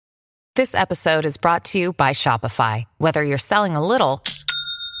This episode is brought to you by Shopify. Whether you're selling a little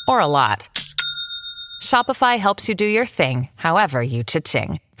or a lot, Shopify helps you do your thing, however you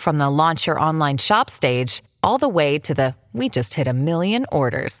cha-ching. From the launch your online shop stage, all the way to the we just hit 1 million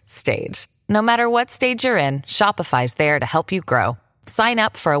orders stage. No matter what stage you're in, Shopify's there to help you grow. Sign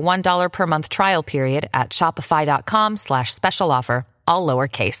up for a $1 per month trial period at shopify.com/special offer, all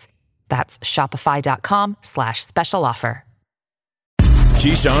lowercase. That's shopify.com/special offer.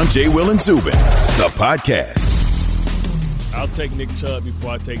 Keyshawn, J. Will, and Zubin, the podcast. I'll take Nick Chubb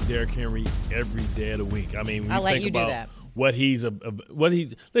before I take Derrick Henry every day of the week. I mean, when I'll you let think you about do that.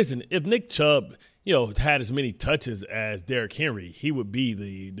 Listen, if Nick Chubb, had as many touches as Derrick Henry, he would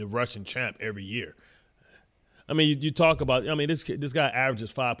be the Russian champ every year. I mean, you talk about, this guy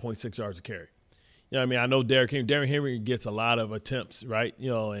averages 5.6 yards a carry. I know Derrick Henry gets a lot of attempts, right?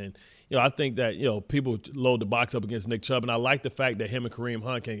 I think that, people load the box up against Nick Chubb, and I like the fact that him and Kareem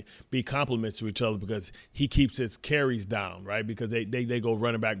Hunt can be complements to each other because he keeps his carries down, right? Because they go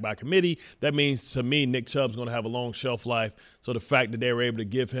running back by committee. That means, to me, Nick Chubb's going to have a long shelf life. So the fact that they were able to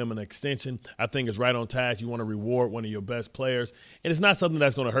give him an extension, I think is right on task. You want to reward one of your best players. And it's not something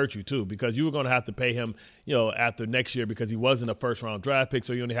that's going to hurt you, too, because you were going to have to pay him, after next year because he wasn't a first-round draft pick,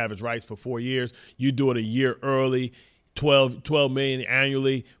 so you only have his rights for 4 years. You do it a year early. $12 million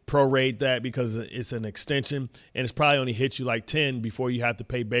annually, prorate that because it's an extension, and it's probably only hits you like 10 before you have to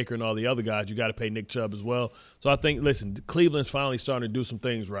pay Baker and all the other guys. You got to pay Nick Chubb as well. So I think, listen, Cleveland's finally starting to do some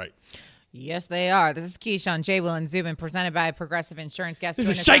things right. Yes, they are. This is Keyshawn, J. Will, and Zubin, presented by Progressive Insurance. Guest this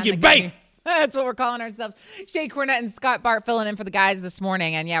is Shake and Bake. That's what we're calling ourselves. Shea Cornette and Scott Bart filling in for the guys this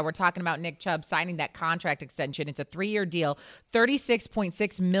morning. And, we're talking about Nick Chubb signing that contract extension. It's a 3-year deal,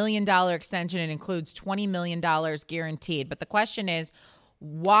 $36.6 million extension. It includes $20 million guaranteed. But the question is,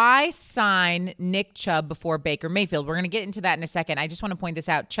 why sign Nick Chubb before Baker Mayfield? We're going to get into that in a second. I just want to point this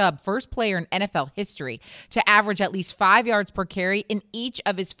out. Chubb, first player in NFL history to average at least 5 yards per carry in each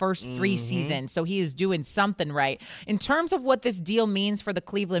of his first 3 seasons. So he is doing something right. In terms of what this deal means for the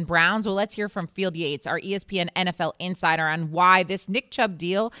Cleveland Browns, well, let's hear from Field Yates, our ESPN NFL insider, on why this Nick Chubb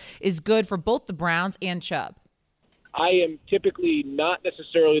deal is good for both the Browns and Chubb. I am typically not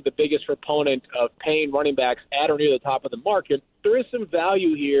necessarily the biggest proponent of paying running backs at or near the top of the market. There is some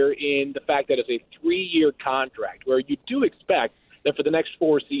value here in the fact that it's a 3-year contract where you do expect that for the next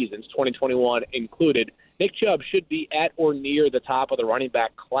 4 seasons, 2021 included, Nick Chubb should be at or near the top of the running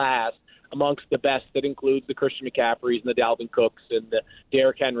back class amongst the best. That includes the Christian McCaffreys and the Dalvin Cooks and the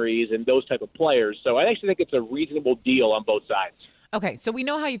Derrick Henrys and those type of players. So I actually think it's a reasonable deal on both sides. Okay, so we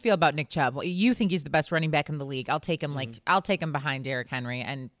know how you feel about Nick Chubb. You think he's the best running back in the league. I'll take him I'll take him behind Derrick Henry,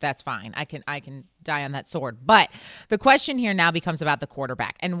 and that's fine. I can die on that sword. But the question here now becomes about the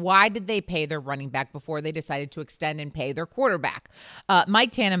quarterback. And why did they pay their running back before they decided to extend and pay their quarterback?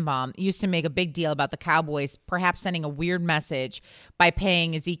 Mike Tannenbaum used to make a big deal about the Cowboys perhaps sending a weird message by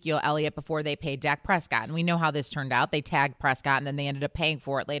paying Ezekiel Elliott before they paid Dak Prescott. And we know how this turned out. They tagged Prescott, and then they ended up paying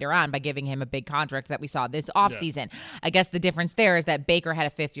for it later on by giving him a big contract that we saw this offseason. Yeah. I guess the difference there is that Baker had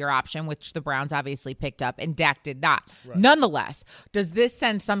a 5th-year option, which the Browns obviously picked up, and Dak did not. Right. Nonetheless, does this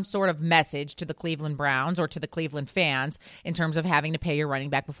send some sort of message to the Cleveland Browns or to the Cleveland fans in terms of having to pay your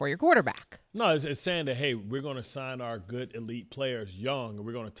running back before your quarterback? No, it's saying that, hey, we're going to sign our good elite players young, and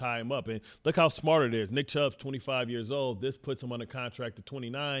we're going to tie them up. And look how smart it is. Nick Chubb's 25 years old. This puts him under contract at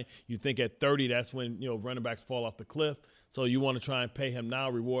 29. You think at 30, that's when running backs fall off the cliff. So you want to try and pay him now,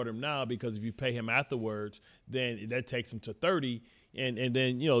 reward him now, because if you pay him afterwards, then that takes him to 30. And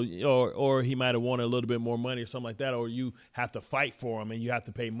then, or he might have wanted a little bit more money or something like that, or you have to fight for him and you have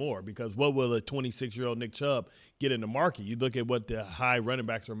to pay more, because what will a 26-year-old Nick Chubb get in the market? You look at what the high running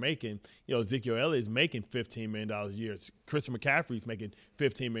backs are making. Ezekiel Elliott is making $15 million a year. Christian McCaffrey's making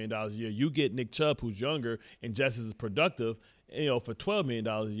 $15 million a year. You get Nick Chubb, who's younger and just as productive, for $12 million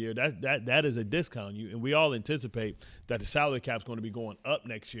a year. That is a discount. And we all anticipate that the salary cap's going to be going up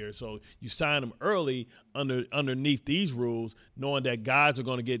next year. So you sign them early underneath these rules, knowing that guys are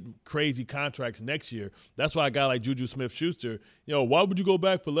going to get crazy contracts next year. That's why a guy like Juju Smith-Schuster, why would you go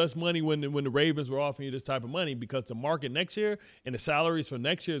back for less money when the Ravens were offering you this type of money? Because the market next year and the salaries for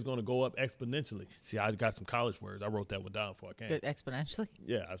next year is going to go up exponentially. See, I got some college words. I wrote that one down before I came. Good, exponentially?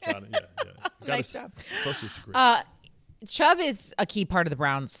 Yeah, I was trying to. Yeah. Nice job. Associate's degree. Chubb is a key part of the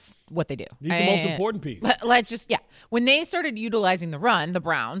Browns, what they do. He's the most important piece. When they started utilizing the run, the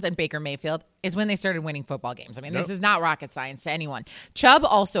Browns and Baker Mayfield, is when they started winning football games. I mean, This is not rocket science to anyone. Chubb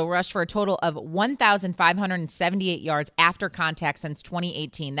also rushed for a total of 1,578 yards after contact since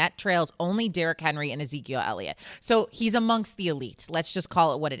 2018. That trails only Derrick Henry and Ezekiel Elliott. So he's amongst the elite. Let's just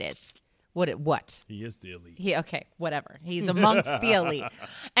call it what it is. What? He is the elite. Okay, whatever. He's amongst the elite.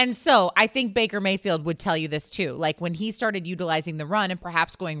 And so I think Baker Mayfield would tell you this too. Like when he started utilizing the run and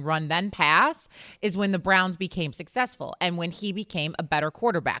perhaps going run then pass is when the Browns became successful and when he became a better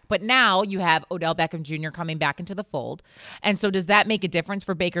quarterback. But now you have Odell Beckham Jr. coming back into the fold. And so does that make a difference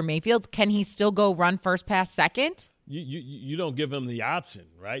for Baker Mayfield? Can he still go run first, pass second? You don't give him the option,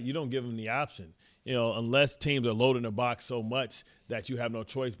 right? You don't give him the option. Unless teams are loading the box so much that you have no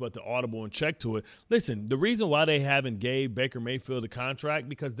choice but to audible and check to it. Listen, the reason why they haven't gave Baker Mayfield a contract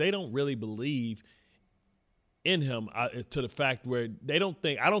because they don't really believe in him to the fact where I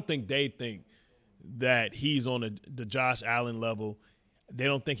don't think they think that he's on the Josh Allen level. They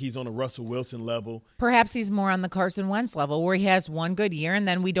don't think he's on a Russell Wilson level. Perhaps he's more on the Carson Wentz level where he has one good year and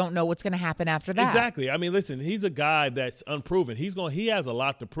then we don't know what's going to happen after that. Exactly. I mean, listen, he's a guy that's unproven. He has a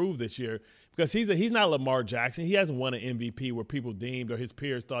lot to prove this year because he's not Lamar Jackson. He hasn't won an MVP where people deemed or his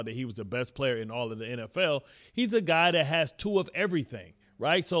peers thought that he was the best player in all of the NFL. He's a guy that has two of everything,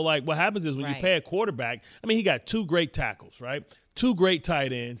 right? So, like, what happens is when you pay a quarterback, I mean, he got two great tackles, right? Two great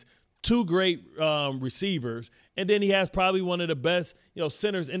tight ends, two great receivers, and then he has probably one of the best,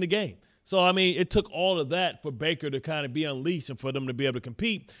 centers in the game. So, I mean, it took all of that for Baker to kind of be unleashed and for them to be able to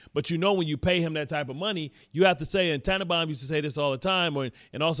compete. But when you pay him that type of money, you have to say, and Tannenbaum used to say this all the time,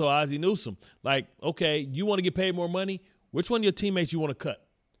 and also Ozzie Newsome, like, okay, you want to get paid more money? Which one of your teammates you want to cut?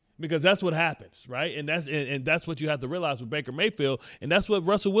 Because that's what happens, right? And that's what you have to realize with Baker Mayfield, and that's what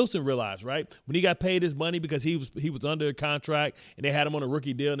Russell Wilson realized, right? When he got paid his money because he was under a contract and they had him on a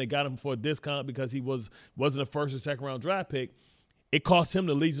rookie deal and they got him for a discount because he wasn't a first or second round draft pick, it cost him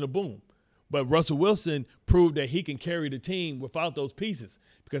the Legion of Boom. But Russell Wilson proved that he can carry the team without those pieces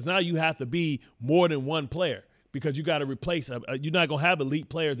because now you have to be more than one player. Because you got to replace you're not going to have elite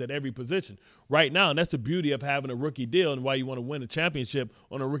players at every position right now. And that's the beauty of having a rookie deal and why you want to win a championship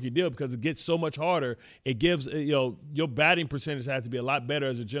on a rookie deal because it gets so much harder. It gives, your batting percentage has to be a lot better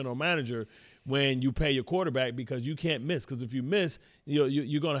as a general manager when you pay your quarterback because you can't miss. Because if you miss,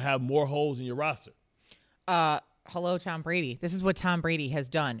 you're going to have more holes in your roster. Hello, Tom Brady. This is what Tom Brady has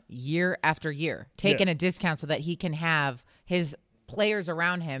done year after year, taking a discount so that he can have his players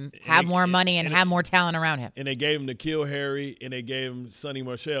around him have more money and have more talent around him. And they gave him N'Keal Harry and they gave him Sonny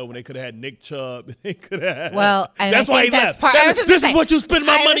Michel when they could have had Nick Chubb. They could have. Well, and that's why he left. This is what you spend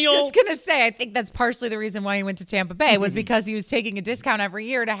my money on. I was just going to say, I think that's partially the reason why he went to Tampa Bay was because he was taking a discount every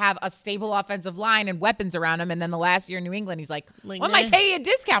year to have a stable offensive line and weapons around him. And then the last year in New England, he's like, what am I taking a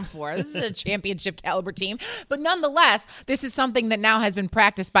discount for? This is a championship caliber team. But nonetheless, this is something that now has been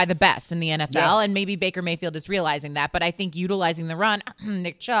practiced by the best in the NFL. And maybe Baker Mayfield is realizing that. But I think utilizing the run,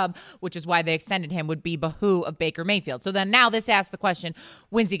 Nick Chubb, which is why they extended him, would be behoo of Baker Mayfield. So then now this asks the question,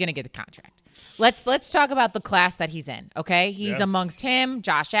 when's he going to get the contract? Let's talk about the class that he's in, okay? He's amongst him,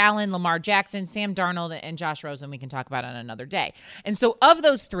 Josh Allen, Lamar Jackson, Sam Darnold, and Josh Rosen we can talk about on another day. And so of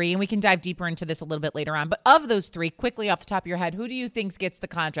those three, and we can dive deeper into this a little bit later on, but of those three, quickly off the top of your head, who do you think gets the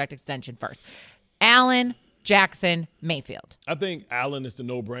contract extension first? Allen, Jackson, Mayfield. I think Allen is the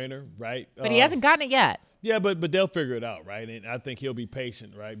no-brainer, right? But he hasn't gotten it yet. Yeah, but they'll figure it out, right? And I think he'll be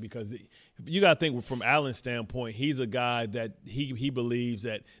patient, right? Because you got to think from Allen's standpoint, he's a guy that he believes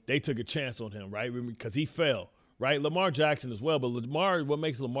that they took a chance on him, right? Because he fell, right? Lamar Jackson as well. But what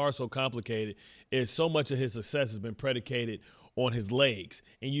makes Lamar so complicated is so much of his success has been predicated on his legs.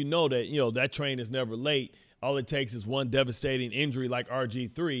 And that train is never late. All it takes is one devastating injury like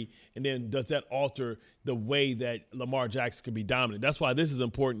RG3, and then does that alter the way that Lamar Jackson can be dominant? That's why this is an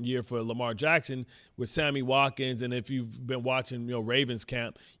important year for Lamar Jackson with Sammy Watkins. And if you've been watching Ravens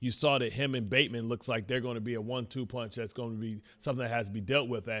camp, you saw that him and Bateman looks like they're going to be a 1-2 punch that's going to be something that has to be dealt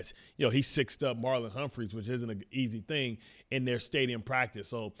with as, he sixed up Marlon Humphreys, which isn't an easy thing in their stadium practice.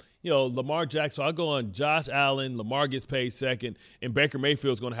 So, Lamar Jackson, so I'll go on Josh Allen, Lamar gets paid second, and Baker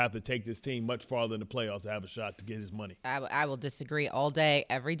Mayfield's going to have to take this team much farther in the playoffs to have a shot to get his money. I will disagree all day,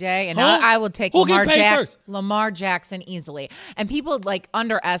 every day, and I will take Lamar Jackson easily. And people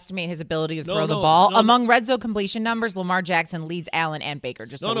underestimate his ability to throw the ball. Among red zone completion numbers, Lamar Jackson leads Allen and Baker.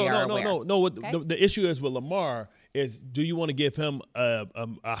 The issue is with Lamar is, do you want to give him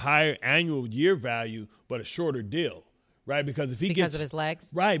a higher annual year value but a shorter deal? Right, because because of his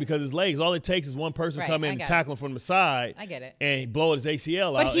legs. Right, because his legs. All it takes is one person come in and tackle him from the side. I get it. And blow his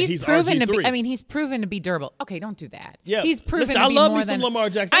ACL but out. He's proven to be. I mean, he's proven to be durable. Okay, don't do that. Yeah, he's proven to be I love more me than some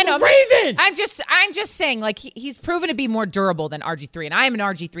Lamar Jackson. I know, Raven. I'm just saying, he's proven to be more durable than RG3, and I am an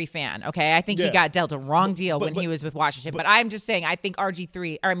RG3 fan. Okay, I think he got dealt a wrong deal when he was with Washington. But I'm just saying, I think I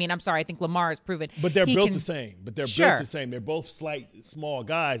think Lamar has proven. But they're built the same. Built the same. They're both small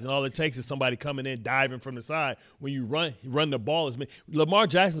guys, and all it takes is somebody coming in, diving from the side. When you run, run the ball as many. Lamar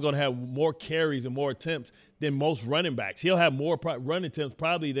Jackson's going to have more carries and more attempts than most running backs. He'll have more run attempts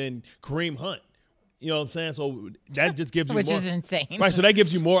probably than Kareem Hunt. You know what I'm saying? So that just gives you Which more. is insane. Right, so that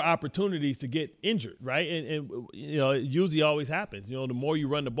gives you more opportunities to get injured, right? And you know, it usually always happens. You know, the more you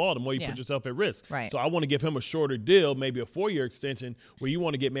run the ball, the more you put yourself at risk. Right. So I want to give him a shorter deal, maybe a 4-year extension, where you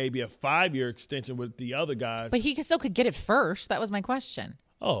want to get maybe a 5-year extension with the other guys. But he still could get it first. That was my question.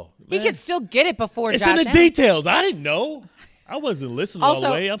 Oh, He man. could still get it before It's Josh in the Allen. details. I didn't know. I wasn't listening all Also,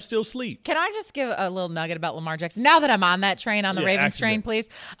 the way. I'm still asleep. Can I just give a little nugget about Lamar Jackson? Now that I'm on that train, on the Ravens train, please.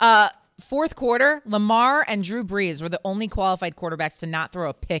 Fourth quarter, Lamar and Drew Brees were the only qualified quarterbacks to not throw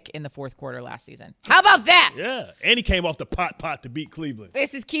a pick in the fourth quarter last season. How about that? Yeah, and he came off the pot to beat Cleveland.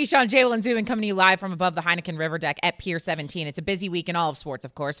 This is Keyshawn, J. Will, and Zubin coming to you live from above the Heineken River Deck at Pier 17. It's a busy week in all of sports,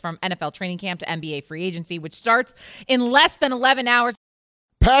 of course, from NFL training camp to NBA free agency, which starts in less than 11 hours.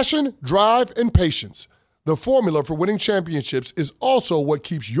 Passion, drive, and patience. The formula for winning championships is also what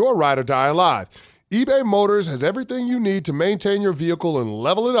keeps your ride or die alive. eBay Motors has everything you need to maintain your vehicle and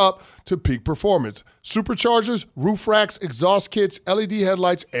level it up to peak performance. Superchargers, roof racks, exhaust kits, LED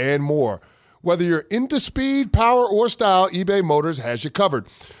headlights, and more. Whether you're into speed, power, or style, eBay Motors has you covered.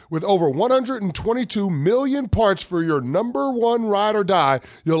 With over 122 million parts for your number one ride or die,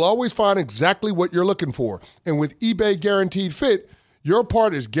 you'll always find exactly what you're looking for. And with eBay Guaranteed Fit, your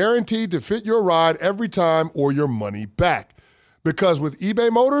part is guaranteed to fit your ride every time or your money back. Because with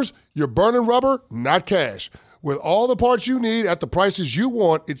eBay Motors, you're burning rubber, not cash. With all the parts you need at the prices you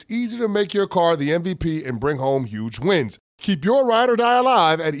want, it's easy to make your car the MVP and bring home huge wins. Keep your ride or die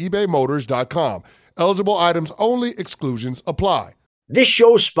alive at ebaymotors.com. Eligible items only. Exclusions apply. This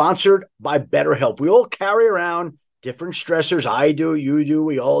show is sponsored by BetterHelp. We all carry around different stressors. I do, you do,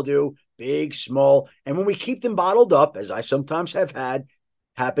 we all do, big, small. And when we keep them bottled up, as I sometimes have had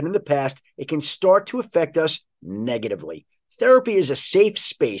happen in the past, it can start to affect us negatively. Therapy is a safe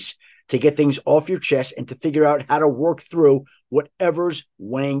space to get things off your chest and to figure out how to work through whatever's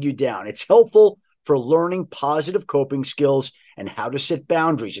weighing you down. It's helpful for learning positive coping skills and how to set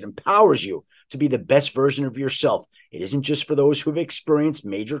boundaries. It empowers you to be the best version of yourself. It isn't just for those who've experienced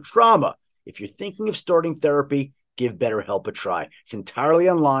major trauma. If you're thinking of starting therapy, give BetterHelp a try. It's entirely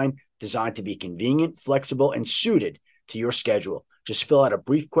online, designed to be convenient, flexible, and suited to your schedule. Just fill out a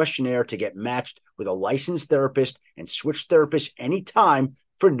brief questionnaire to get matched with a licensed therapist and switch therapists anytime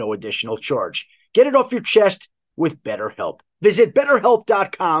for no additional charge. Get it off your chest with BetterHelp. Visit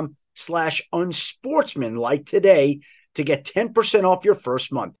BetterHelp.com/unsportsmanlike today to get 10% off your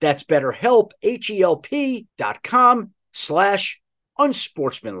first month. That's BetterHelp,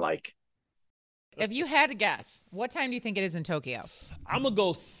 HELP.com/unsportsmanlike. If you had to guess, what time do you think it is in Tokyo? I'm going to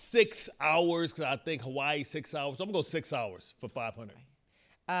go 6 hours because I think Hawaii 6 hours. So I'm going to go 6 hours for 500.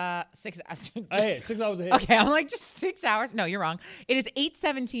 6 hours. Ahead, 6 hours ahead. Okay, I'm like, just 6 hours? No, you're wrong. It is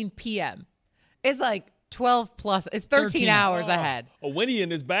 8:17 p.m. It's like 12 plus. It's 13 hours ahead. A Winnie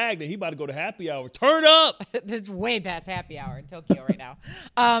in his bag that he about to go to happy hour. Turn up. It's way past happy hour in Tokyo right now.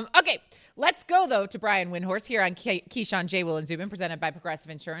 Okay, let's go, though, to Brian Windhorst here on Keyshawn, J. Will, and Zubin, presented by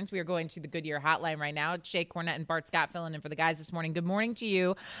Progressive Insurance. We are going to the Goodyear hotline right now. Shea Cornett and Bart Scott filling in for the guys this morning. Good morning to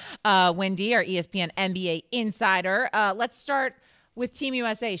you, Wendy, our ESPN NBA insider. Let's start with Team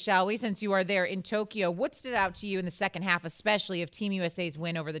USA, shall we, since you are there in Tokyo. What stood out to you in the second half, especially of Team USA's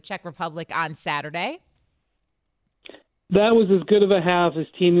win over the Czech Republic on Saturday? That was as good of a half as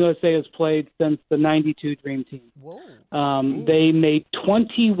Team USA has played since the 92 Dream Team. Whoa. They made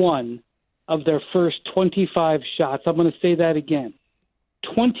 21 of their first 25 shots. I'm going to say that again.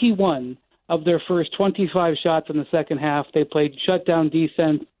 21 of their first 25 shots in the second half. They played shutdown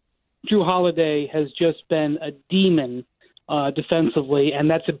defense. Drew Holiday has just been a demon defensively, and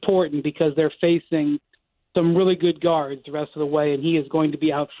that's important because they're facing some really good guards the rest of the way, and he is going to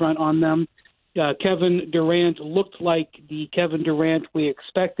be out front on them. Kevin Durant looked like the Kevin Durant we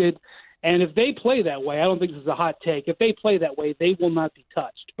expected. And if they play that way, I don't think this is a hot take. If they play that way, they will not be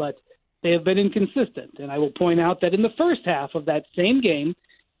touched. But they have been inconsistent. And I will point out that in the first half of that same game,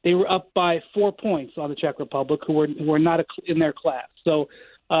 they were up by 4 points on the Czech Republic, who were not in their class. So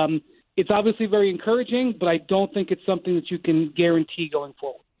it's obviously very encouraging, but I don't think it's something that you can guarantee going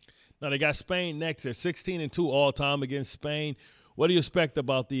forward. Now, they got Spain next. They're 16-2 all-time against Spain. What do you expect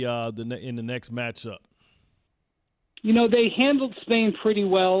about in the next matchup? You know, they handled Spain pretty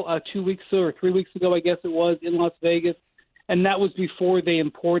well 2 weeks or 3 weeks ago, I guess it was, in Las Vegas, and that was before they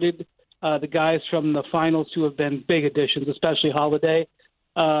imported the guys from the finals who have been big additions, especially Holiday.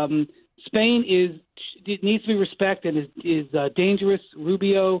 Spain needs to be respected and is dangerous.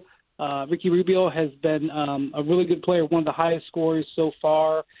 Ricky Rubio has been a really good player, one of the highest scorers so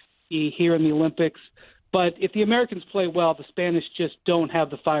far here in the Olympics. But if the Americans play well, the Spanish just don't have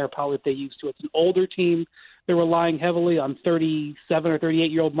the firepower that they used to. It's an older team. They're relying heavily on 37 or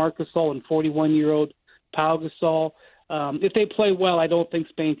 38-year-old Marc Gasol and 41-year-old Pau Gasol. If they play well, I don't think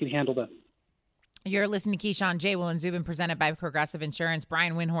Spain can handle them. You're listening to Keyshawn, J. Will, and Zubin, presented by Progressive Insurance.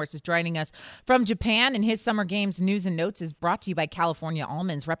 Brian Windhorst is joining us from Japan, and his Summer Games News and Notes is brought to you by California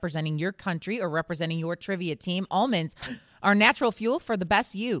Almonds, representing your country or representing your trivia team. Almonds are natural fuel for the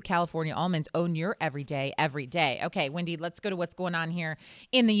best you. California Almonds, own your everyday, every day. Okay, Wendy, let's go to what's going on here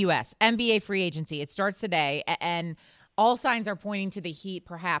in the U.S. NBA free agency. It starts today, and all signs are pointing to the Heat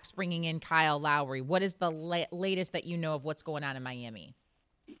perhaps bringing in Kyle Lowry. What is the latest that you know of what's going on in Miami?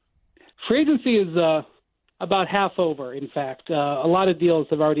 Free agency is about half over. In fact, a lot of deals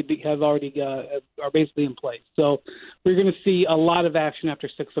are basically in place. So we're going to see a lot of action after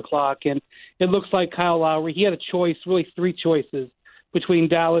 6 o'clock. And it looks like Kyle Lowry, he had a choice, really three choices between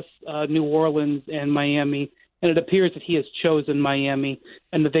Dallas, New Orleans, and Miami. And it appears that he has chosen Miami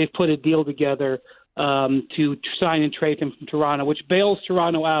and that they've put a deal together to sign and trade him from Toronto, which bails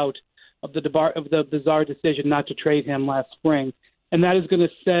Toronto out of the bizarre decision not to trade him last spring. And that is going to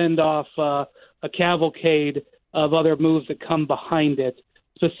send off a cavalcade of other moves that come behind it,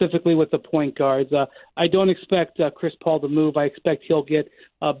 specifically with the point guards. I don't expect Chris Paul to move. I expect he'll get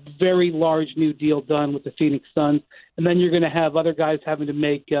a very large new deal done with the Phoenix Suns. And then you're going to have other guys having to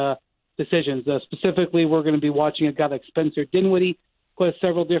make decisions. Specifically, we're going to be watching a guy like Spencer Dinwiddie, who has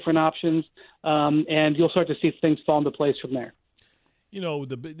several different options, and you'll start to see things fall into place from there.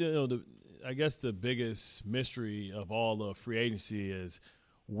 I guess the biggest mystery of all of free agency is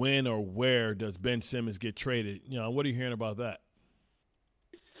when or where does Ben Simmons get traded? What are you hearing about that?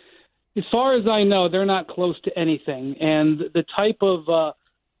 As far as I know, they're not close to anything. And the type of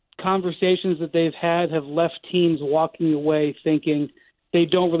conversations that they've had have left teams walking away thinking they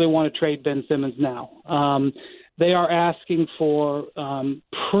don't really want to trade Ben Simmons now. They are asking for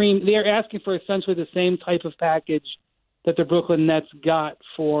essentially the same type of package that the Brooklyn Nets got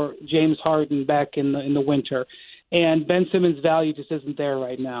for James Harden back in the winter. And Ben Simmons' value just isn't there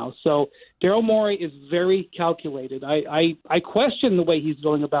right now. So Daryl Morey is very calculated. I question the way he's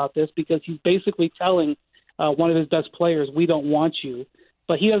going about this because he's basically telling one of his best players, we don't want you.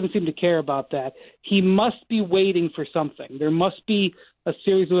 But he doesn't seem to care about that. He must be waiting for something. There must be a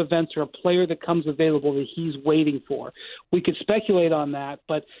series of events or a player that comes available that he's waiting for. We could speculate on that,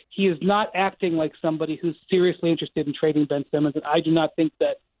 but he is not acting like somebody who's seriously interested in trading Ben Simmons, and I do not think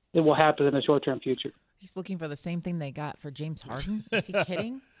that it will happen in the short-term future. He's looking for the same thing they got for James Harden? Is he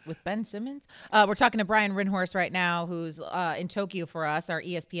kidding? With Ben Simmons? We're talking to Brian Windhorst right now, who's in Tokyo for us, our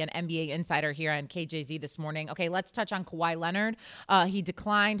ESPN NBA insider here on KJZ this morning. Okay, let's touch on Kawhi Leonard. He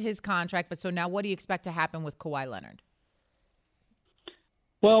declined his contract, but so now what do you expect to happen with Kawhi Leonard?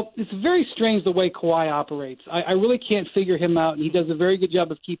 Well, it's very strange the way Kawhi operates. I really can't figure him out, and he does a very good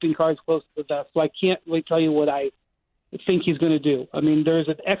job of keeping cards close to the vest, so I can't really tell you what I think he's going to do. I mean, there's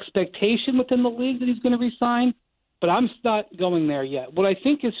an expectation within the league that he's going to resign, but I'm not going there yet. What I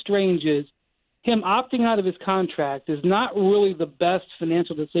think is strange is him opting out of his contract is not really the best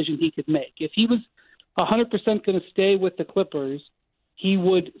financial decision he could make. If he was 100% going to stay with the Clippers, he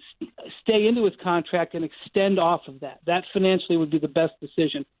would stay into his contract and extend off of that. That financially would be the best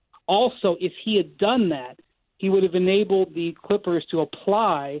decision. Also, if he had done that, he would have enabled the Clippers to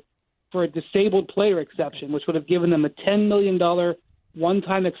apply for a disabled player exception, which would have given them a $10 million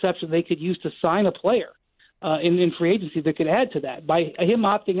one-time exception they could use to sign a player in free agency that could add to that. By him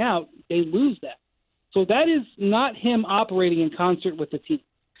opting out, they lose that. So that is not him operating in concert with the team,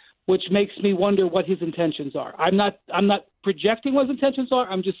 which makes me wonder what his intentions are. I'm not projecting what his intentions are.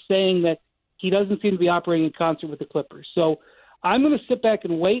 I'm just saying that he doesn't seem to be operating in concert with the Clippers. So I'm going to sit back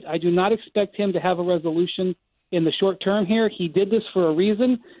and wait. I do not expect him to have a resolution in the short term here. He did this for a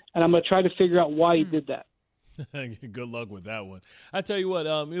reason, and I'm going to try to figure out why he did that. Good luck with that one. I tell you what,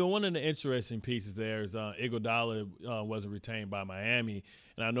 one of the interesting pieces there is Iguodala wasn't retained by Miami,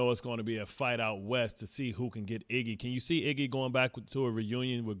 and I know it's going to be a fight out west to see who can get Iggy. Can you see Iggy going back to a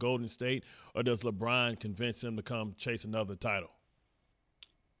reunion with Golden State, or does LeBron convince him to come chase another title?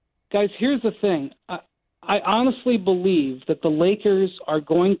 Guys, here's the thing. I honestly believe that the Lakers are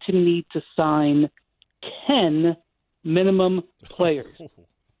going to need to sign 10 minimum players.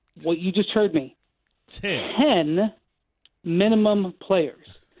 Well, you just heard me. 10 minimum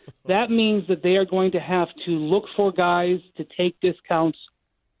players. That means that they are going to have to look for guys to take discounts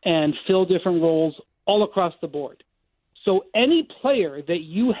and fill different roles all across the board. So any player that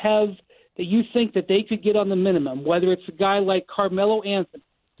you have that you think that they could get on the minimum, whether it's a guy like Carmelo Anthony,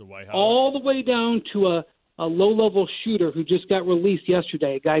 all the way down to a low-level shooter who just got released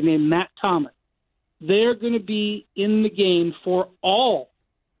yesterday, a guy named Matt Thomas, they're going to be in the game for all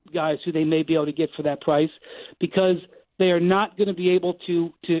guys who they may be able to get for that price, because they are not going to be able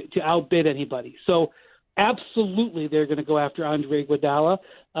to outbid anybody. So absolutely they're going to go after Andre Iguodala.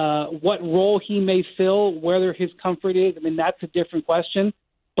 What role he may fill, whether his comfort is, I mean, that's a different question.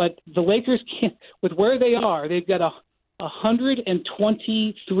 But the Lakers can't, with where they are, they've got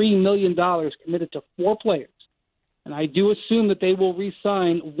 $123 million committed to 4 players. And I do assume that they will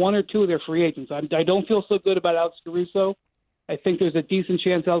re-sign 1 or 2 of their free agents. I don't feel so good about Alex Caruso. I think there's a decent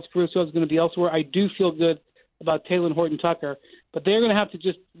chance Alex Caruso is going to be elsewhere. I do feel good about Taylor Horton-Tucker. But they're going to have to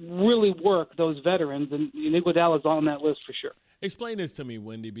just really work those veterans, and Iguodala is on that list for sure. Explain this to me,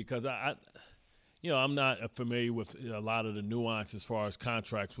 Wendy, because I'm not familiar with a lot of the nuances as far as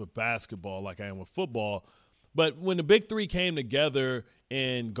contracts with basketball like I am with football. But when the Big Three came together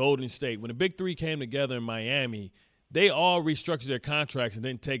in Golden State, when the Big Three came together in Miami, they all restructured their contracts and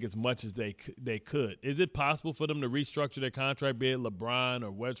didn't take as much as they could. Is it possible for them to restructure their contract, be it LeBron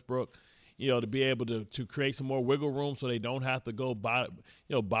or Westbrook, to be able to create some more wiggle room so they don't have to go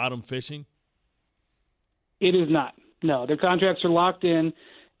bottom fishing? It is not. No, their contracts are locked in,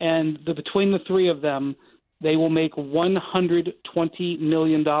 and between the 3 of them, they will make $120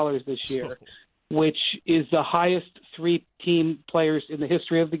 million this year, which is the highest 3-team players in the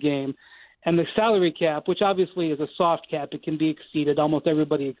history of the game. And the salary cap, which obviously is a soft cap, it can be exceeded. Almost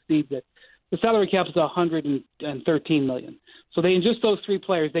everybody exceeds it. The salary cap is $113 million. So in just those 3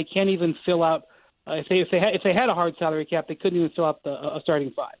 players, they can't even fill out. If they had a hard salary cap, they couldn't even fill out a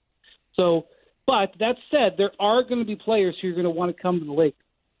starting 5. So, but that said, there are going to be players who are going to want to come to the Lakers.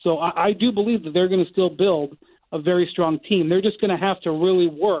 So I do believe that they're going to still build a very strong team. They're just going to have to really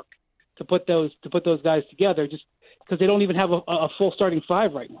work to put those guys together, just because they don't even have a full starting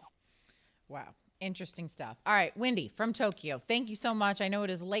 5 right now. Wow. Interesting stuff. All right, Wendy from Tokyo, thank you so much. I know it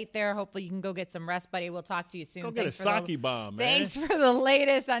is late there. Hopefully you can go get some rest, buddy. We'll talk to you soon. Go get a sake bomb, man. Thanks for the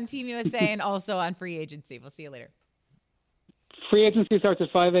latest on Team USA and also on free agency. We'll see you later. Free agency starts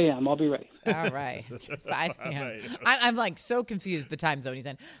at 5 a.m. I'll be ready. All right. 5 a.m. I'm like so confused the time zone he's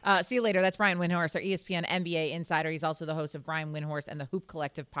in. See you later. That's Brian Windhorst, our ESPN NBA insider. He's also the host of Brian Windhorst and the Hoop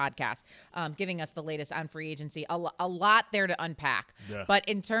Collective podcast, giving us the latest on free agency. A lot there to unpack. Yeah. But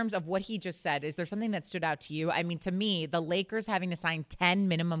in terms of what he just said, is there something that stood out to you? I mean, to me, the Lakers having to sign 10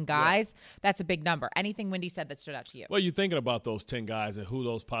 minimum guys, that's a big number. Anything Wendy said that stood out to you? Well, you're thinking about those 10 guys and who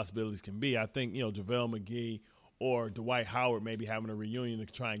those possibilities can be. I think, JaVale McGee or Dwight Howard maybe having a reunion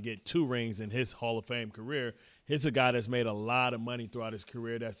to try and get 2 rings in his Hall of Fame career. He's a guy that's made a lot of money throughout his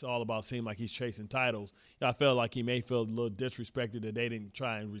career. That's all about seeming like he's chasing titles. I felt like he may feel a little disrespected that they didn't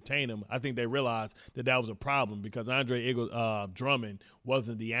try and retain him. I think they realized that was a problem because Andre Drummond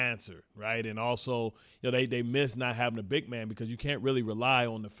wasn't the answer, right? And also, they missed not having a big man because you can't really rely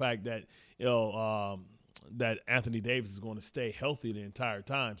on the fact that, that Anthony Davis is going to stay healthy the entire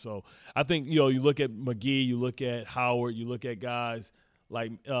time. So I think, you look at McGee, you look at Howard, you look at guys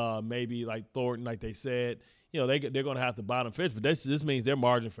like maybe like Thornton, like they said, they're going to have to bottom fish. But this means their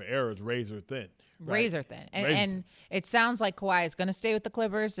margin for error is razor thin. Right? Razor thin. And it sounds like Kawhi is going to stay with the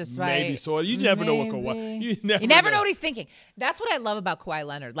Clippers despite. Maybe so. You never know what Kawhi. You never know what he's thinking. That's what I love about Kawhi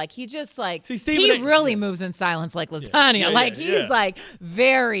Leonard. Like, he just he really moves in silence like lasagna. He's like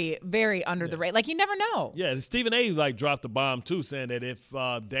very, very under the radar. Like, you never know. Yeah, Stephen A. dropped the bomb too, saying that if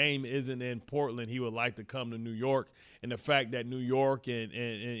Dame isn't in Portland, he would like to come to New York. And the fact that New York and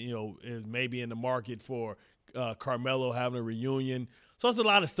is maybe in the market for Carmelo having a reunion. So there's a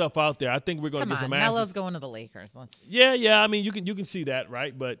lot of stuff out there. I think we're going to get some answers. Melo's going to the Lakers. Yeah. I mean, you can see that,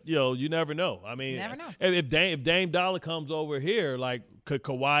 right? But you never know. I mean, you never know. If Dame Dollar comes over here, like could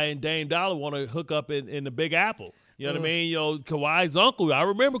Kawhi and Dame Dollar want to hook up in the Big Apple? You know what I mean? Kawhi's uncle. I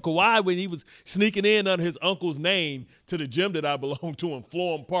remember Kawhi when he was sneaking in under his uncle's name to the gym that I belong to in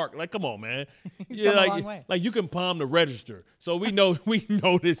Florham Park. Like, come on, man. He's come a long way. Like you can palm the register. So we know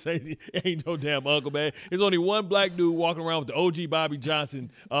this ain't no damn uncle, man. There's only one black dude walking around with the OG Bobby Johnson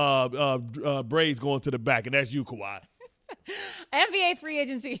braids going to the back, and that's you, Kawhi. NBA free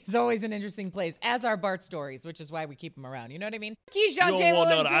agency is always an interesting place, as are Bart stories, which is why we keep them around. You know what I mean? Keyshawn J. Will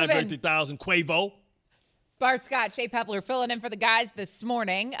and Zubin. Andre 3000 Quavo. Bart Scott, Shea Pepler filling in for the guys this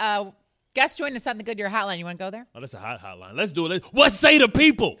morning. Guest joined us on the Goodyear Hotline. You want to go there? Oh, that's a hot hotline. Let's do it. What say the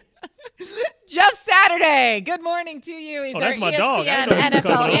people? Jeff Saturday. Good morning to you. He's our that's my ESPN dog.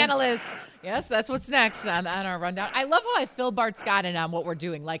 NFL analyst. Yes, that's what's next on our rundown. I love how I fill Bart Scott in on what we're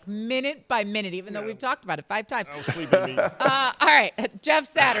doing, like minute by minute, even though we've talked about it 5 times. I was sleeping me. All right, Jeff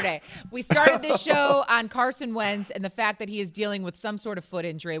Saturday. We started this show on Carson Wentz and the fact that he is dealing with some sort of foot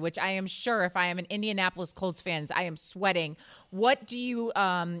injury, which I am sure if I am an Indianapolis Colts fan, I am sweating. What do you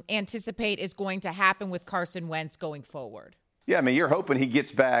anticipate is going to happen with Carson Wentz going forward? Yeah, I mean, you're hoping he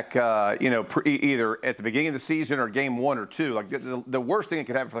gets back, either at the beginning of the season or game 1 or 2. Like the worst thing that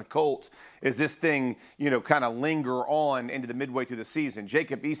could happen for the Colts is this thing, kind of linger on into the midway through the season.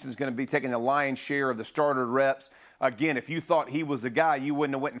 Jacob Eason's going to be taking the lion's share of the starter reps. Again, if you thought he was the guy, you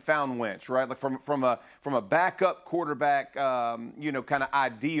wouldn't have went and found Wentz, right? Like from a backup quarterback, kind of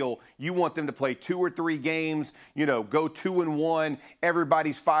ideal. You want them to play 2 or 3 games, go 2-1.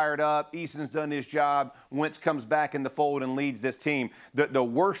 Everybody's fired up. Eason's done his job. Wentz comes back in the fold and leads this team. The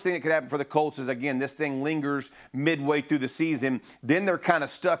worst thing that could happen for the Colts is, again, this thing lingers midway through the season. Then they're kind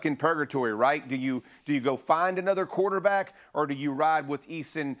of stuck in purgatory, right? Do you go find another quarterback, or do you ride with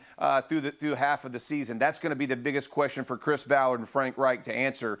Eason through half of the season? That's going to be the biggest question for Chris Ballard and Frank Reich to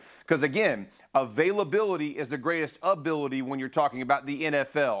answer. Because, again, availability is the greatest ability when you're talking about the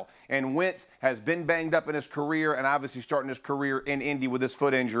NFL. And Wentz has been banged up in his career and obviously starting his career in Indy with his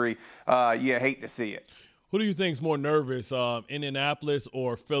foot injury. You hate to see it. Who do you think is more nervous, Indianapolis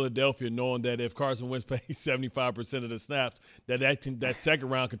or Philadelphia, knowing that if Carson Wentz plays 75% of the snaps, that second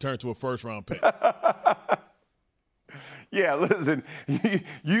round could turn to a first-round pick? Yeah, listen, you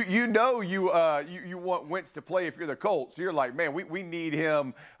want Wentz to play if you're the Colts. So you're like, man, we need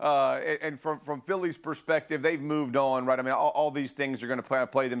him. And from Philly's perspective, they've moved on, right? I mean, all these things are going to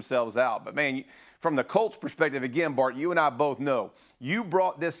play themselves out. But, man, from the Colts' perspective, again, Bart, you and I both know, you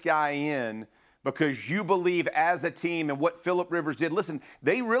brought this guy in because you believe as a team and what Phillip Rivers did. Listen,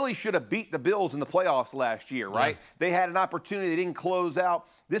 they really should have beat the Bills in the playoffs last year, right? Yeah. They had an opportunity. They didn't close out.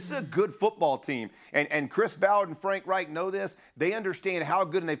 This is a good football team. And Chris Ballard and Frank Reich know this. They understand how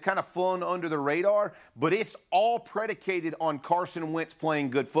good, and they've kind of flown under the radar, but it's all predicated on Carson Wentz playing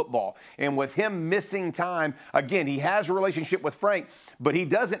good football. And with him missing time, again, he has a relationship with Frank, but he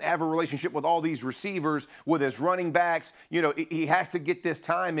doesn't have a relationship with all these receivers, with his running backs. He has to get this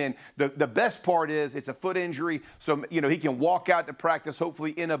time in. The best part is it's a foot injury, so, he can walk out to practice,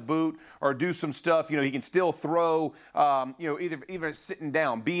 hopefully in a boot or do some stuff. He can still throw, even sitting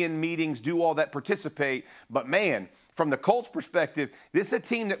down, be in meetings, do all that, participate. But, man, from the Colts' perspective, this is a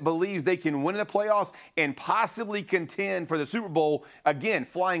team that believes they can win in the playoffs and possibly contend for the Super Bowl, again,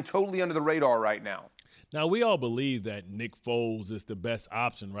 flying totally under the radar right now. Now, we all believe that Nick Foles is the best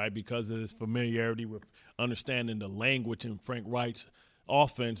option, right, because of his familiarity with understanding the language in Frank Reich's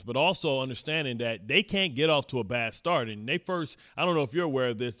offense, but also understanding that they can't get off to a bad start. And I don't know if you're aware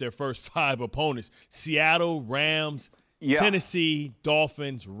of this, their first 5 opponents, Seattle, Rams, Tennessee,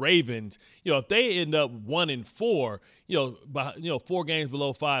 Dolphins, Ravens. If they end up 1-4, 4 games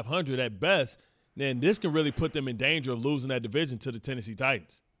below 500 at best, then this can really put them in danger of losing that division to the Tennessee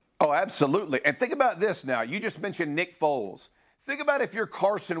Titans. Oh, absolutely. And think about this now. You just mentioned Nick Foles. Think about if you're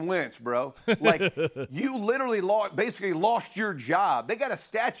Carson Wentz, bro. Like, you literally basically lost your job. They got a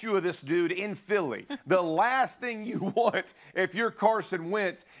statue of this dude in Philly. The last thing you want if you're Carson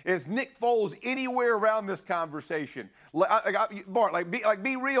Wentz is Nick Foles anywhere around this conversation. Bart,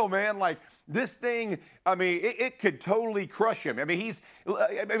 be real, man. Like, this thing, I mean, it could totally crush him. I mean,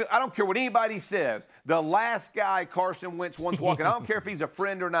 I don't care what anybody says. The last guy Carson Wentz wants walking, I don't care if he's a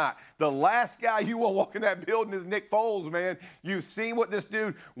friend or not. The last guy you want walking that building is Nick Foles, man. You've seen what this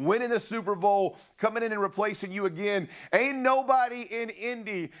dude winning the Super Bowl, coming in and replacing you again. Ain't nobody in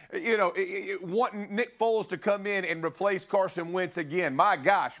Indy, wanting Nick Foles to come in and replace Carson Wentz again. My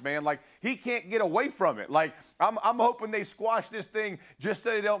gosh, man, like, he can't get away from it. Like, I'm hoping they squash this thing just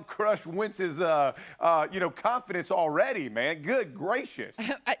so they don't crush Wentz's, confidence already, man. Good gracious.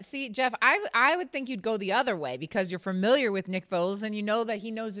 See, Jeff, I would think you'd go the other way because you're familiar with Nick Foles and you know that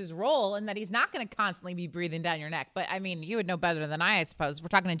he knows his role and that he's not going to constantly be breathing down your neck. But, I mean, you would know better than I suppose. We're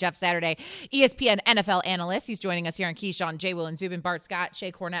talking to Jeff Saturday, ESPN NFL analyst. He's joining us here on Keyshawn, J. Will, and Zubin. Bart Scott,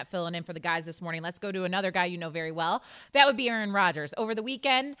 Shea Cornett filling in for the guys this morning. Let's go to another guy you know very well. That would be Aaron Rodgers. Over the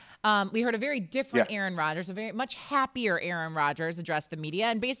weekend, we heard a very different Aaron Rodgers, a very much happier Aaron Rodgers address the media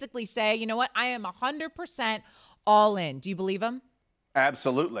and basically say, you know what, I am 100% all in. Do you believe him?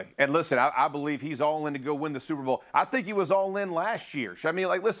 Absolutely. And listen, I believe he's all in to go win the Super Bowl. I think he was all in last year. I mean,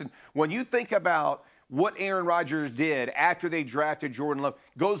 like, listen, when you think about what Aaron Rodgers did after they drafted Jordan Love,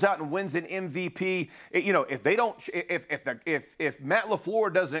 goes out and wins an MVP. If they don't, if Matt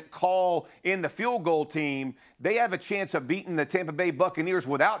LaFleur doesn't call in the field goal team, they have a chance of beating the Tampa Bay Buccaneers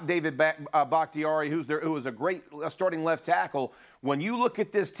without David Bakhtiari, who was a great starting left tackle. when you look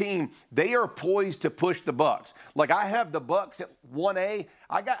at this team, they are poised to push the Bucs. Like, I have the Bucs at 1A.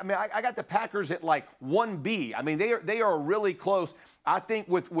 I got the Packers at like 1B. I mean, they are really close. I think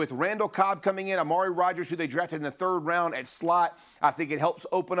with Randall Cobb coming in, Amari Rodgers, who they drafted in the 3rd round at slot, I think it helps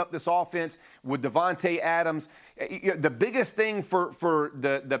open up this offense with Devontae Adams. The biggest thing for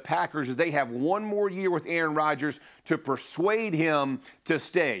the Packers is they have one more year with Aaron Rodgers to persuade him to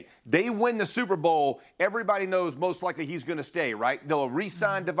stay. They win the Super Bowl, everybody knows most likely he's going to stay, right? They'll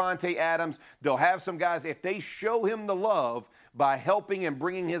re-sign Devontae Adams. They'll have some guys. If they show him the love by helping and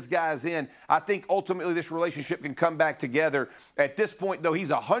bringing his guys in, I think ultimately this relationship can come back together. At this point, though, he's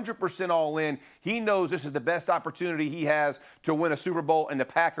 100% all in. He knows this is the best opportunity he has to win a Super Bowl, and the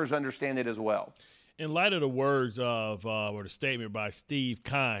Packers understand it as well. In light of the words of or the statement by Steve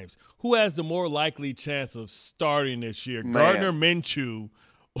Kimes, who has the more likely chance of starting this year, Gardner Minshew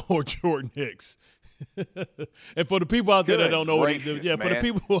or Jordan Hicks? And for the people out there that don't know for the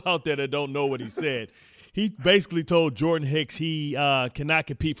people out there that don't know what he said, he basically told Jordan Hicks he cannot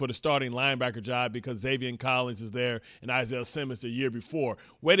compete for the starting linebacker job because Xavier Collins is there and Isaiah Simmons the year before.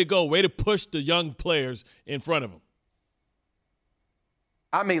 Way to go. Way to push the young players in front of him.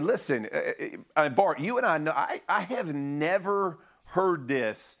 I mean, listen, Bart, you and I know I have never heard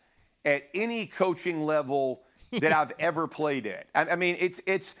this at any coaching level that I've ever played at. I mean,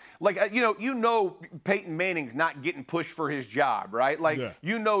 it's like, you know Peyton Manning's not getting pushed for his job, right? Like,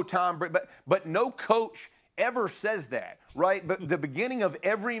 Tom Brady, but no coach ever says that, right? But the beginning of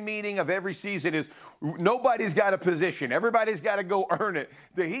every meeting of every season is nobody's got a position. Everybody's got to go earn it.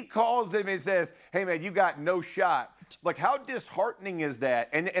 He calls them and says, hey, man, you got no shot. Like, how disheartening is that?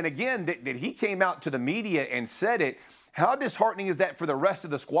 And again, that he came out to the media and said it. How disheartening is that for the rest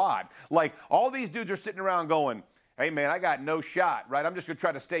of the squad? Like, all these dudes are sitting around going, hey, man, I got no shot, right? I'm just going to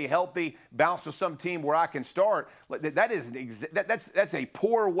try to stay healthy, bounce to some team where I can start. That's a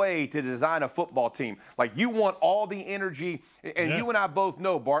poor way to design a football team. Like, you want all the energy, and you and I both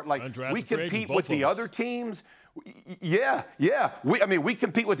know, Bart, like, we compete with the other teams. Yeah. We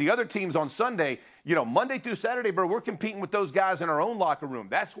compete with the other teams on Sunday. Monday through Saturday, bro, we're competing with those guys in our own locker room.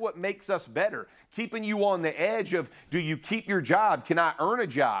 That's what makes us better. Keeping you on the edge of, do you keep your job? Can I earn a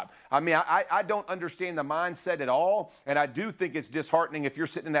job? I mean, I don't understand the mindset at all, and I do think it's disheartening if you're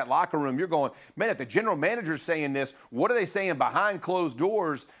sitting in that locker room. You're going, man, if the general manager's saying this, what are they saying behind closed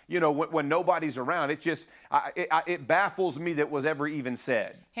doors, when nobody's around? It just, it baffles me that was ever even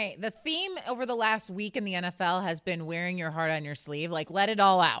said. Hey, the theme over the last week in the NFL has been wearing your heart on your sleeve. Like, let it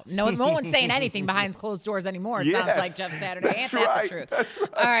all out. No one's saying anything behind closed doors anymore. It sounds like Jeff Saturday. Ain't that the truth? That's right.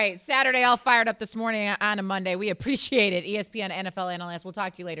 All right, Saturday all fired up this morning on a Monday. We appreciate it. ESPN NFL analyst. We'll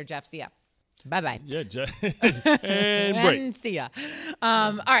talk to you later, Jeff. See ya. Bye-bye. Yeah, Jeff. and see ya.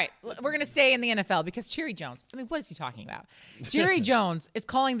 All right, we're going to stay in the NFL because Jerry Jones, what is he talking about? Jerry Jones is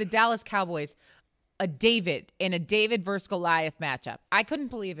calling the Dallas Cowboys a David versus Goliath matchup. I couldn't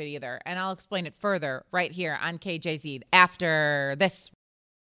believe it either, and I'll explain it further right here on KJZ after this.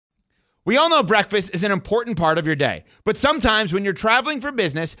 We all know breakfast is an important part of your day, but sometimes when you're traveling for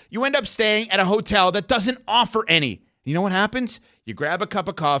business, you end up staying at a hotel that doesn't offer any. You know what happens? You grab a cup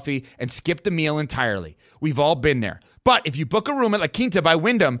of coffee and skip the meal entirely. We've all been there. But if you book a room at La Quinta by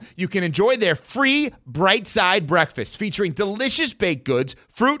Wyndham, you can enjoy their free Bright Side breakfast featuring delicious baked goods,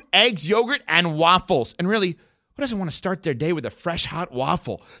 fruit, eggs, yogurt, and waffles. And really, who doesn't want to start their day with a fresh, hot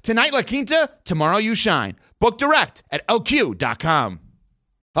waffle? Tonight, La Quinta, tomorrow you shine. Book direct at lq.com.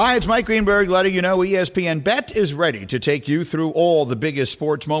 Hi, it's Mike Greenberg letting you know ESPN Bet is ready to take you through all the biggest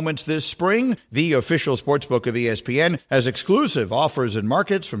sports moments this spring. The official sportsbook of ESPN has exclusive offers and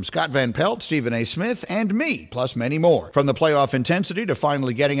markets from Scott Van Pelt, Stephen A. Smith, and me, plus many more. From the playoff intensity to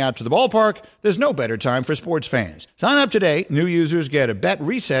finally getting out to the ballpark, there's no better time for sports fans. Sign up today. New users get a bet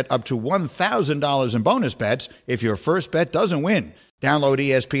reset up to $1,000 in bonus bets if your first bet doesn't win. Download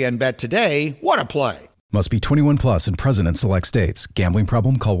ESPN Bet today. What a play. Must be 21 plus and present in select states. Gambling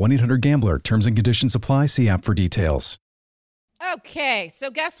problem? Call 1-800-GAMBLER. Terms and conditions apply. See app for details. Okay, so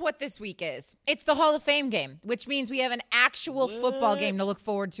guess what this week is? It's the Hall of Fame game, which means we have an actual football game to look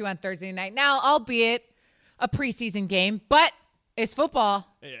forward to on Thursday night. Now, albeit a preseason game, but it's football.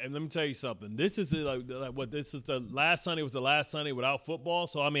 And let me tell you something. This is the last Sunday was the last Sunday without football.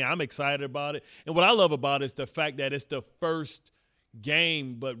 So, I'm excited about it. And what I love about it is the fact that it's the first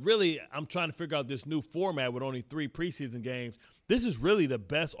game, but really I'm trying to figure out this new format with only 3 preseason games. This is really the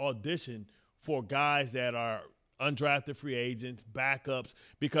best audition for guys that are undrafted free agents, backups,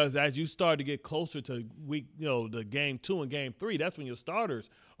 because as you start to get closer to the game 2 and game 3, that's when your starters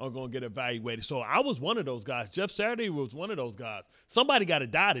are going to get evaluated. So I was one of those guys. Jeff Saturday was one of those guys. Somebody got to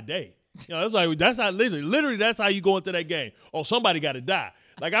die today. You know, it's like that's how literally that's how you go into that game. Oh, somebody got to die.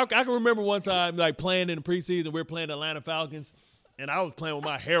 Like I can remember one time like playing in the preseason, we were playing the Atlanta Falcons, and I was playing with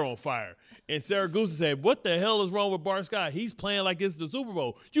my hair on fire. And Saragusa said, "What the hell is wrong with Bart Shae? He's playing like it's the Super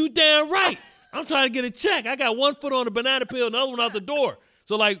Bowl." You damn right. I'm trying to get a check. I got one foot on the banana peel and the other one out the door.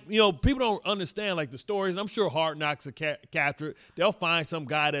 So, like, you know, people don't understand, like, the stories. I'm sure Hard Knocks are captured. They'll find some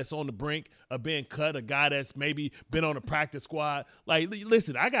guy that's on the brink of being cut, a guy that's maybe been on a practice squad. Like,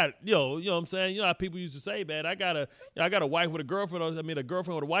 listen, I got, you know what I'm saying? You know how people used to say, man, I got a wife with a girlfriend. I mean, a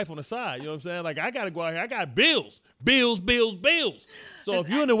girlfriend with a wife on the side. You know what I'm saying? Like, I got to go out here. I got bills. Bills. So if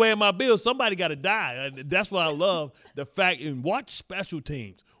you're in the way of my bills, somebody got to die. And that's what I love, the fact, and watch special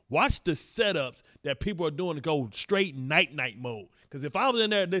teams. Watch the setups that people are doing to go straight night mode. Because if I was in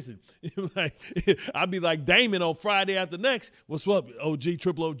there, listen, like, I'd be like Damon on Friday after next. What's up, OG,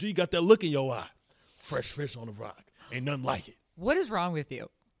 triple OG? Got that look in your eye. Fresh fish on the rock. Ain't nothing like it. What is wrong with you?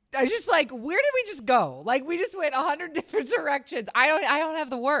 I just like, where did we just go? Like, we just went 100 different directions. I don't have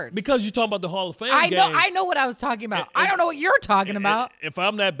the words. Because you're talking about the Hall of Fame game. I know what I was talking about. I don't know what you're talking about. If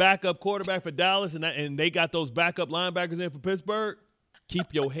I'm that backup quarterback for Dallas and they got those backup linebackers in for Pittsburgh,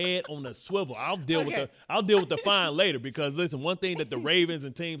 keep your head on the swivel. I'll deal with the fine later because, listen, one thing that the Ravens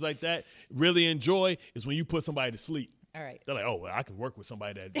and teams like that really enjoy is when you put somebody to sleep. All right. They're like, oh, well, I can work with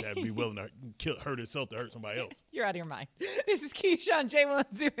somebody that'd be willing to hurt himself to hurt somebody else. You're out of your mind. This is Keyshawn, J. Will,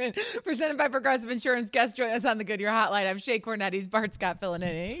 and Zubin, presented by Progressive Insurance. Guest join us on the Goodyear Hotline. I'm Shea Cornett. He's Bart Scott filling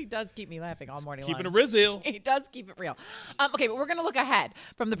in. He does keep me laughing all morning long. Keeping it real. He does keep it real. Okay, but we're going to look ahead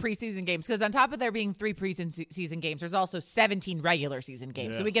from the preseason games because on top of there being 3 preseason games, there's also 17 regular season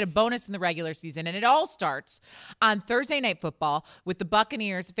games. Yeah. So we get a bonus in the regular season, and it all starts on Thursday Night Football with the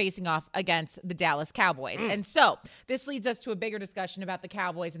Buccaneers facing off against the Dallas Cowboys. And so this leads us to a bigger discussion about the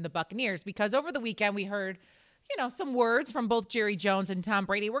Cowboys and the Buccaneers because over the weekend we heard, some words from both Jerry Jones and Tom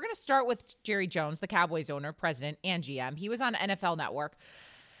Brady. We're going to start with Jerry Jones, the Cowboys owner, president, and GM. He was on NFL Network,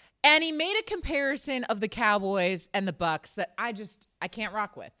 and he made a comparison of the Cowboys and the Bucs that I can't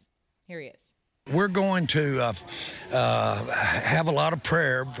rock with. Here he is. We're going to have a lot of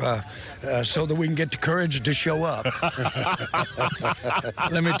prayer so that we can get the courage to show up.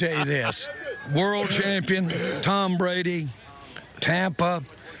 Let me tell you this. World champion, Tom Brady, Tampa,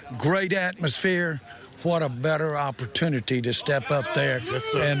 great atmosphere. What a better opportunity to step up there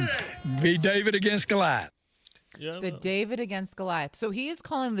and be David against Goliath. Yeah, the David against Goliath. So he is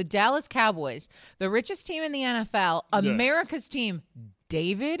calling the Dallas Cowboys the richest team in the NFL, America's team,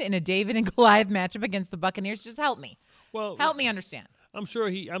 David, in a David and Goliath matchup against the Buccaneers. Just help me. Well, help me understand. I'm sure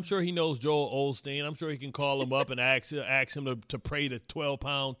he knows Joel Osteen. I'm sure he can call him up and ask him to pray to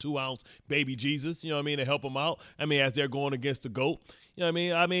 12-pound, 2-ounce baby Jesus, you know what I mean, to help him out. I mean, as they're going against the GOAT. You know what I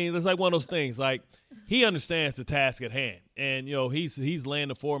mean? I mean, it's like one of those things. Like, he understands the task at hand. And, he's laying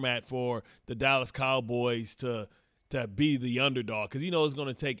the format for the Dallas Cowboys to be the underdog because he knows it's going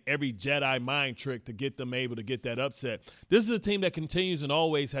to take every Jedi mind trick to get them able to get that upset. This is a team that continues and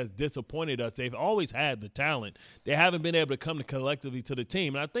always has disappointed us. They've always had the talent. They haven't been able to come collectively to the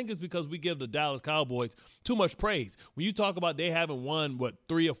team. And I think it's because we give the Dallas Cowboys too much praise. When you talk about they haven't won,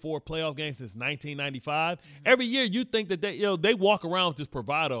 3 or 4 playoff games since 1995, every year you think that they walk around with this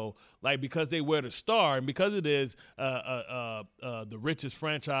bravado like because they wear the star and because it is the richest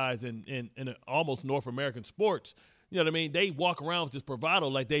franchise in almost North American sports. You know what I mean? They walk around with this bravado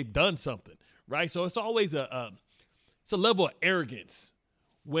like they've done something, right? So it's always it's a level of arrogance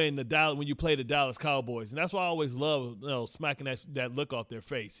when you play the Dallas Cowboys, and that's why I always love smacking that look off their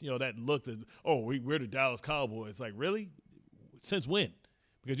face. That look that we're the Dallas Cowboys. Like, really? Since when?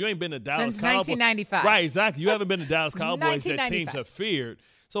 Because you ain't been the Dallas Cowboys since 1995. Right? Exactly. You haven't been the Dallas Cowboys that teams have feared.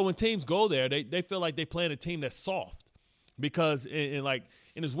 So when teams go there, they feel like they playing a team that's soft. Because and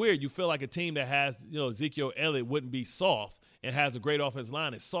it's weird. You feel like a team that has Ezekiel Elliott wouldn't be soft and has a great offensive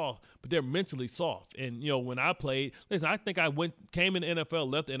line is soft, but they're mentally soft. And when I played, listen, I think I came in the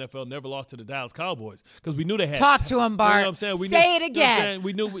NFL, left the NFL, never lost to the Dallas Cowboys because we knew they had. Talk to him, Bart. You know what I'm saying? Say it again.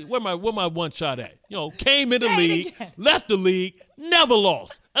 We knew where my one shot at. Came in the league, left the league, never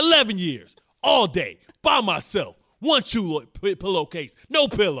lost. 11 years, all day, by myself, one shoe pillowcase, no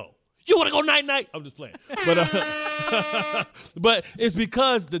pillow. You want to go night-night? I'm just playing. But it's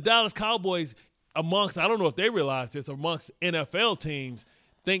because the Dallas Cowboys, I don't know if they realize this, amongst NFL teams,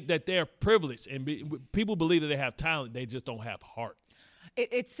 think that they're privileged. And people believe that they have talent. They just don't have heart.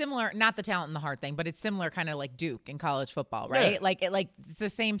 It's similar, not the talent and the heart thing, but it's similar kind of like Duke in college football, right? Yeah. Like it's the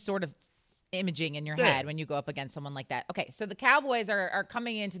same sort of imaging in your head when you go up against someone like that. Okay, so the Cowboys are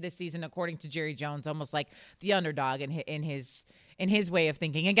coming into this season, according to Jerry Jones, almost like the underdog in in his way of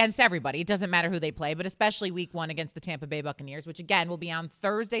thinking against everybody. It doesn't matter who they play, but especially week 1 against the Tampa Bay Buccaneers, which again will be on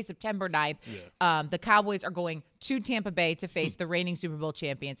Thursday, September 9th. Yeah. The Cowboys are going to Tampa Bay to face the reigning Super Bowl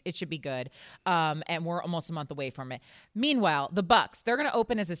champions. It should be good. And we're almost a month away from it. Meanwhile, the Bucs, they're going to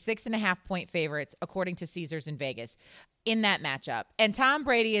open as a 6.5-point favorites, according to Caesars in Vegas, in that matchup. And Tom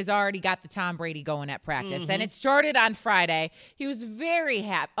Brady has already got the Tom Brady going at practice. And it started on Friday. He was very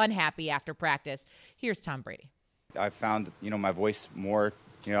unhappy after practice. Here's Tom Brady. I found, my voice more.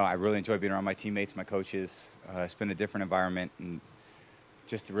 I really enjoy being around my teammates, my coaches. It's been a different environment, and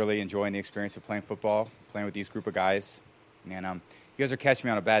just really enjoying the experience of playing football, playing with these group of guys. And you guys are catching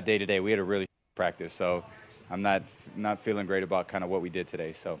me on a bad day today. We had a really practice, so I'm not feeling great about kind of what we did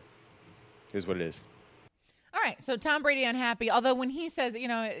today. So here's what it is. All right, so Tom Brady unhappy, although when he says,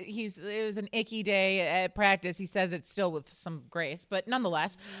 it was an icky day at practice, he says it still with some grace, but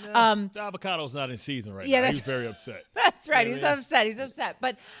nonetheless. The avocado's not in season right now. He's very upset. That's right. He's upset.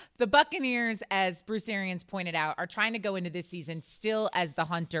 But the Buccaneers, as Bruce Arians pointed out, are trying to go into this season still as the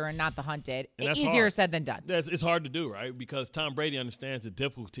hunter and not the hunted. Easier said than done. It's hard to do, right? Because Tom Brady understands the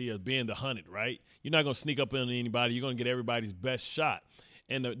difficulty of being the hunted, right? You're not going to sneak up on anybody. You're going to get everybody's best shot.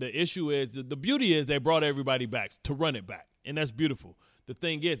 And the issue is, the beauty is they brought everybody back to run it back, and that's beautiful. The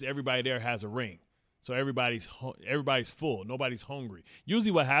thing is, everybody there has a ring, so everybody's full. Nobody's hungry.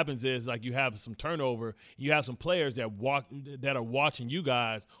 Usually what happens is, like, you have some turnover. You have some players that are watching you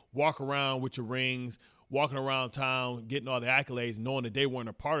guys walk around with your rings, walking around town, getting all the accolades, knowing that they weren't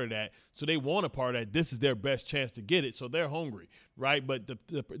a part of that. So they want a part of that. This is their best chance to get it, so they're hungry, right? But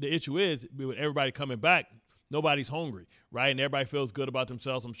the issue is, with everybody coming back, nobody's hungry, right? And everybody feels good about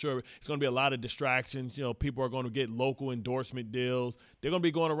themselves. I'm sure it's going to be a lot of distractions. People are going to get local endorsement deals. They're going to be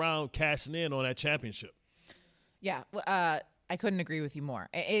going around cashing in on that championship. Yeah, I couldn't agree with you more.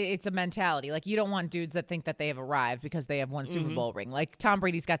 It's a mentality. Like, you don't want dudes that think that they have arrived because they have one Super Bowl ring. Like, Tom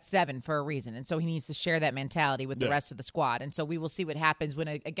Brady's got 7 for a reason, and so he needs to share that mentality with the rest of the squad. And so we will see what happens when,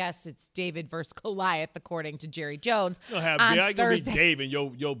 I guess it's David versus Goliath, according to Jerry Jones. I ain't going to be Dave, and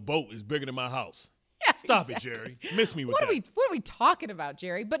your boat is bigger than my house. Yeah, Stop it, Jerry. Miss me with that. What are we talking about,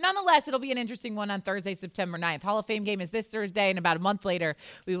 Jerry? But nonetheless, it'll be an interesting one on Thursday, September 9th. Hall of Fame game is this Thursday, and about a month later,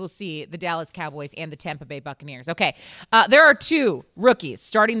 we will see the Dallas Cowboys and the Tampa Bay Buccaneers. Okay, there are 2 rookies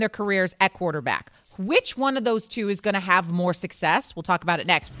starting their careers at quarterback. Which one of those 2 is going to have more success? We'll talk about it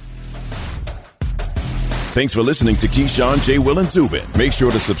next. Thanks for listening to Keyshawn, J. Will, and Zubin. Make sure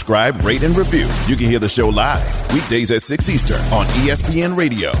to subscribe, rate, and review. You can hear the show live weekdays at 6 Eastern on ESPN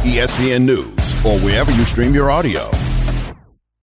Radio, ESPN News, or wherever you stream your audio.